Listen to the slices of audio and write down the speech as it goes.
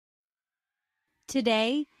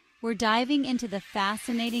Today, we're diving into the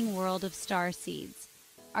fascinating world of starseeds.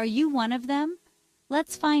 Are you one of them?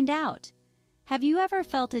 Let's find out. Have you ever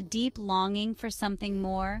felt a deep longing for something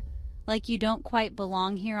more, like you don't quite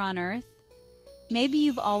belong here on Earth? Maybe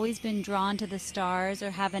you've always been drawn to the stars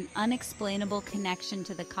or have an unexplainable connection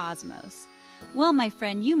to the cosmos. Well, my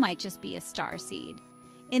friend, you might just be a starseed.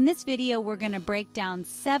 In this video, we're going to break down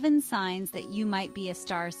 7 signs that you might be a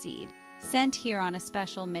starseed, sent here on a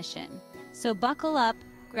special mission. So buckle up,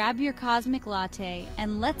 grab your cosmic latte,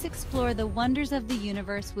 and let's explore the wonders of the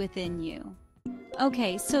universe within you.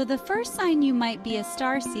 Okay, so the first sign you might be a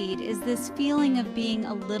starseed is this feeling of being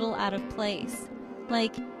a little out of place.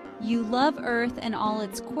 Like, you love Earth and all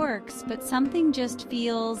its quirks, but something just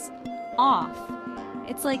feels off.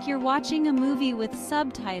 It's like you're watching a movie with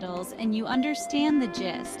subtitles and you understand the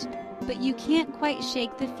gist, but you can't quite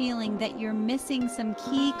shake the feeling that you're missing some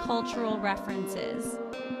key cultural references.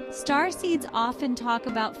 Starseeds often talk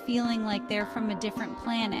about feeling like they're from a different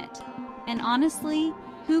planet, and honestly,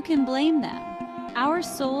 who can blame them? Our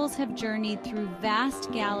souls have journeyed through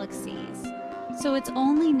vast galaxies, so it's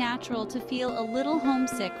only natural to feel a little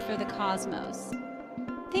homesick for the cosmos.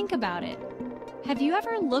 Think about it. Have you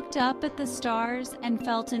ever looked up at the stars and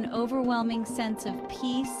felt an overwhelming sense of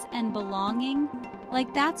peace and belonging?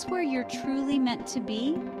 Like that's where you're truly meant to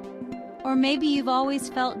be? Or maybe you've always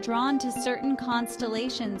felt drawn to certain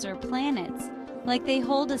constellations or planets, like they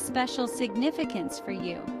hold a special significance for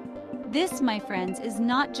you. This, my friends, is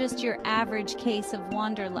not just your average case of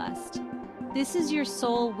wanderlust. This is your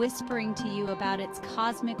soul whispering to you about its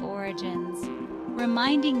cosmic origins,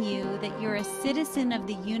 reminding you that you're a citizen of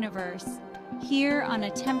the universe, here on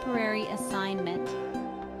a temporary assignment.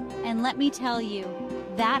 And let me tell you,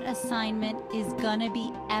 that assignment is gonna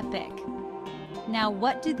be epic. Now,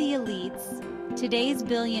 what do the elites, today's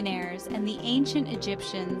billionaires, and the ancient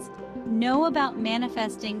Egyptians know about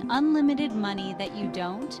manifesting unlimited money that you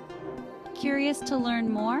don't? Curious to learn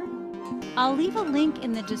more? I'll leave a link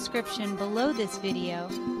in the description below this video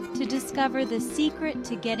to discover the secret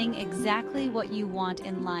to getting exactly what you want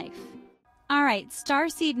in life. Alright,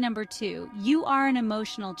 starseed number 2, you are an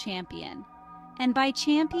emotional champion. And by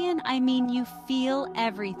champion, I mean you feel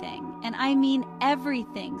everything, and I mean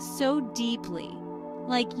everything so deeply.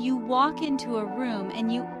 Like you walk into a room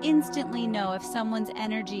and you instantly know if someone's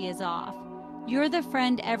energy is off. You're the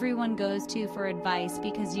friend everyone goes to for advice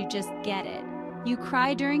because you just get it. You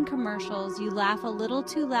cry during commercials, you laugh a little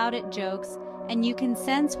too loud at jokes, and you can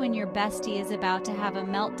sense when your bestie is about to have a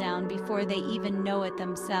meltdown before they even know it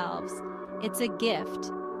themselves. It's a gift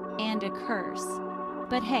and a curse.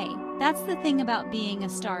 But hey, that's the thing about being a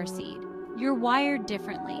starseed. You're wired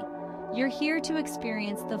differently. You're here to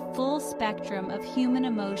experience the full spectrum of human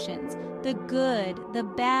emotions, the good, the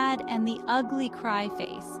bad, and the ugly cry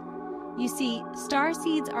face. You see,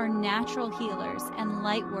 starseeds are natural healers and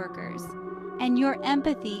light workers, and your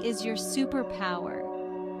empathy is your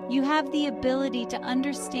superpower. You have the ability to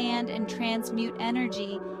understand and transmute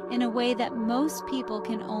energy in a way that most people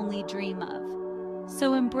can only dream of.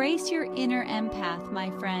 So embrace your inner empath,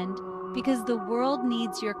 my friend, because the world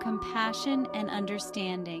needs your compassion and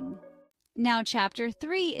understanding. Now, chapter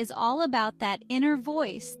 3 is all about that inner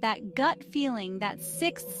voice, that gut feeling, that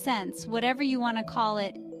sixth sense, whatever you want to call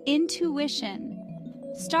it, intuition.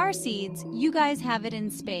 Starseeds, you guys have it in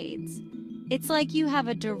spades. It's like you have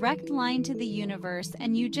a direct line to the universe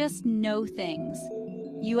and you just know things.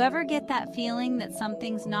 You ever get that feeling that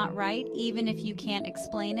something's not right, even if you can't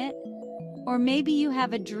explain it? Or maybe you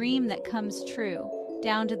have a dream that comes true,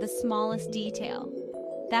 down to the smallest detail.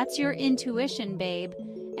 That's your intuition, babe,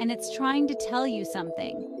 and it's trying to tell you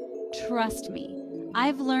something. Trust me,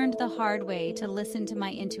 I've learned the hard way to listen to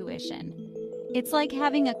my intuition. It's like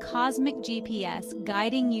having a cosmic GPS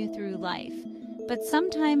guiding you through life, but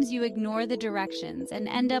sometimes you ignore the directions and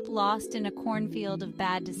end up lost in a cornfield of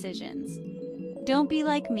bad decisions. Don't be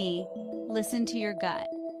like me, listen to your gut.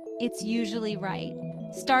 It's usually right.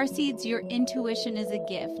 Starseeds, your intuition is a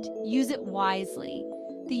gift. Use it wisely.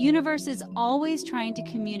 The universe is always trying to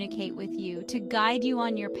communicate with you, to guide you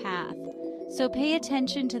on your path. So pay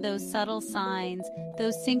attention to those subtle signs,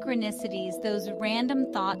 those synchronicities, those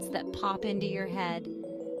random thoughts that pop into your head.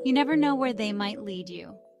 You never know where they might lead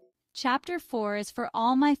you. Chapter 4 is for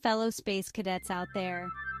all my fellow space cadets out there.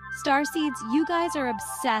 Starseeds, you guys are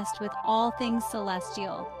obsessed with all things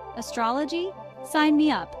celestial. Astrology? Sign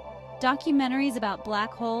me up. Documentaries about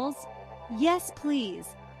black holes? Yes, please.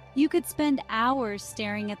 You could spend hours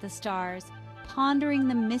staring at the stars, pondering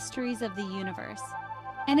the mysteries of the universe.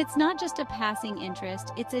 And it's not just a passing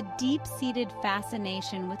interest, it's a deep-seated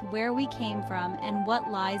fascination with where we came from and what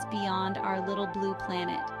lies beyond our little blue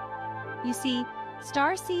planet. You see,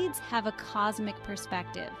 Starseeds have a cosmic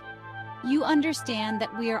perspective. You understand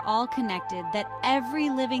that we are all connected, that every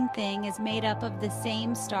living thing is made up of the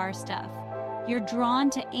same star stuff. You're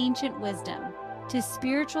drawn to ancient wisdom, to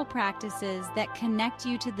spiritual practices that connect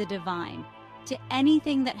you to the divine, to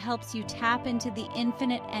anything that helps you tap into the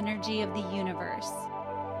infinite energy of the universe.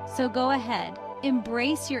 So go ahead,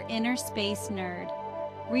 embrace your inner space nerd.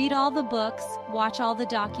 Read all the books, watch all the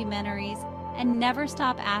documentaries, and never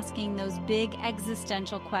stop asking those big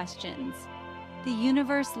existential questions. The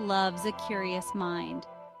universe loves a curious mind.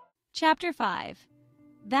 Chapter 5.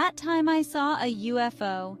 That time I saw a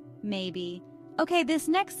UFO, maybe. Okay, this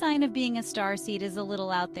next sign of being a starseed is a little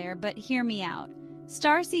out there, but hear me out.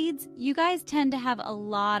 Starseeds, you guys tend to have a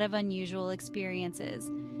lot of unusual experiences.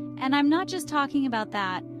 And I'm not just talking about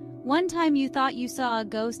that. One time you thought you saw a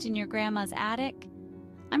ghost in your grandma's attic.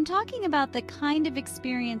 I'm talking about the kind of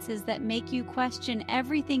experiences that make you question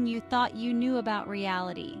everything you thought you knew about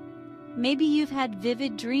reality. Maybe you've had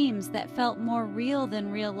vivid dreams that felt more real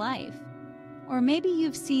than real life. Or maybe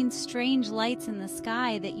you've seen strange lights in the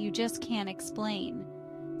sky that you just can't explain.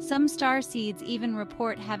 Some starseeds even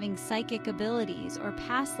report having psychic abilities or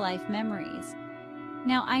past life memories.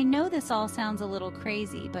 Now, I know this all sounds a little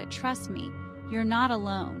crazy, but trust me, you're not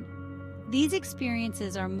alone. These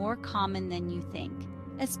experiences are more common than you think,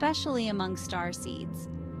 especially among starseeds.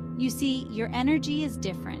 You see, your energy is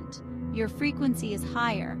different, your frequency is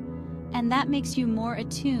higher, and that makes you more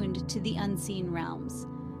attuned to the unseen realms.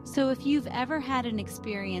 So if you've ever had an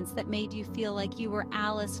experience that made you feel like you were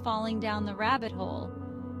Alice falling down the rabbit hole,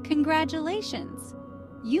 congratulations!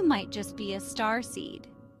 You might just be a starseed.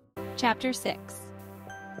 Chapter 6.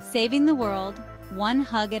 Saving the world, one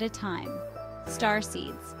hug at a time.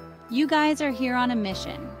 Starseeds, you guys are here on a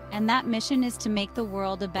mission, and that mission is to make the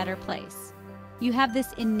world a better place. You have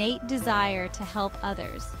this innate desire to help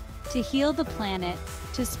others, to heal the planet,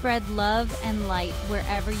 to spread love and light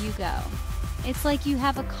wherever you go. It's like you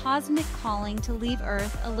have a cosmic calling to leave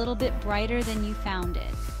Earth a little bit brighter than you found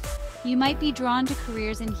it. You might be drawn to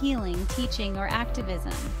careers in healing, teaching, or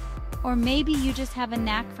activism. Or maybe you just have a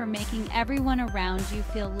knack for making everyone around you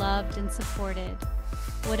feel loved and supported.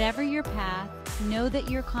 Whatever your path, know that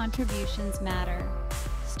your contributions matter.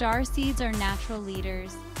 Starseeds are natural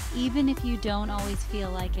leaders, even if you don't always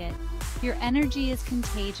feel like it. Your energy is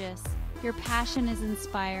contagious, your passion is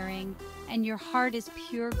inspiring, and your heart is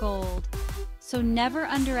pure gold. So never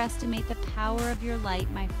underestimate the power of your light,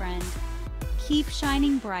 my friend. Keep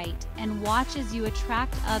shining bright and watch as you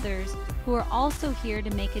attract others who are also here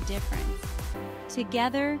to make a difference.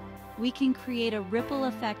 Together, we can create a ripple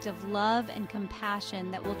effect of love and compassion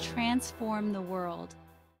that will transform the world.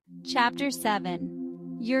 Chapter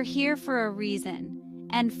 7. You're here for a reason.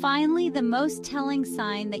 And finally, the most telling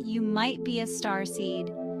sign that you might be a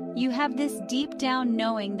starseed. You have this deep down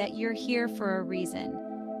knowing that you're here for a reason.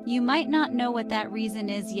 You might not know what that reason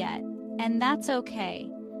is yet, and that's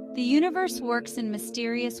okay. The universe works in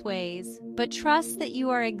mysterious ways, but trust that you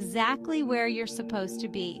are exactly where you're supposed to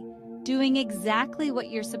be, doing exactly what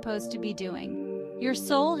you're supposed to be doing. Your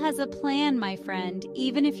soul has a plan, my friend,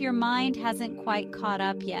 even if your mind hasn't quite caught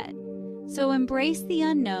up yet. So embrace the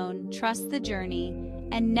unknown, trust the journey,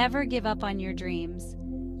 and never give up on your dreams.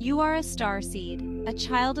 You are a starseed, a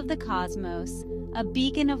child of the cosmos, a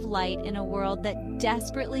beacon of light in a world that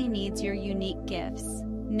desperately needs your unique gifts.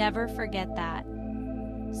 Never forget that.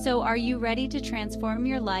 So are you ready to transform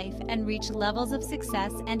your life and reach levels of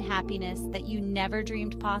success and happiness that you never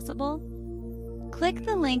dreamed possible? Click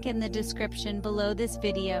the link in the description below this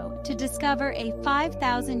video to discover a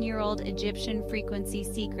 5,000-year-old Egyptian frequency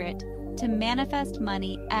secret to manifest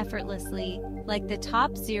money effortlessly like the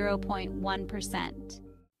top 0.1%.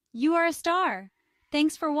 You are a star!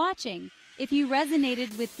 Thanks for watching. If you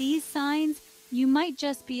resonated with these signs, you might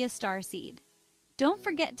just be a starseed. Don't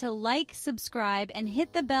forget to like, subscribe, and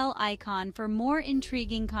hit the bell icon for more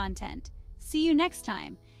intriguing content. See you next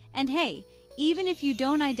time. And hey, even if you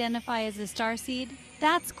don't identify as a starseed,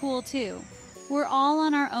 that's cool too. We're all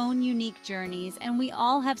on our own unique journeys, and we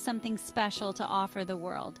all have something special to offer the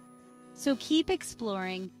world. So keep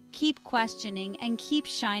exploring, keep questioning, and keep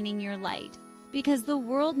shining your light, because the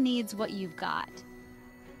world needs what you've got.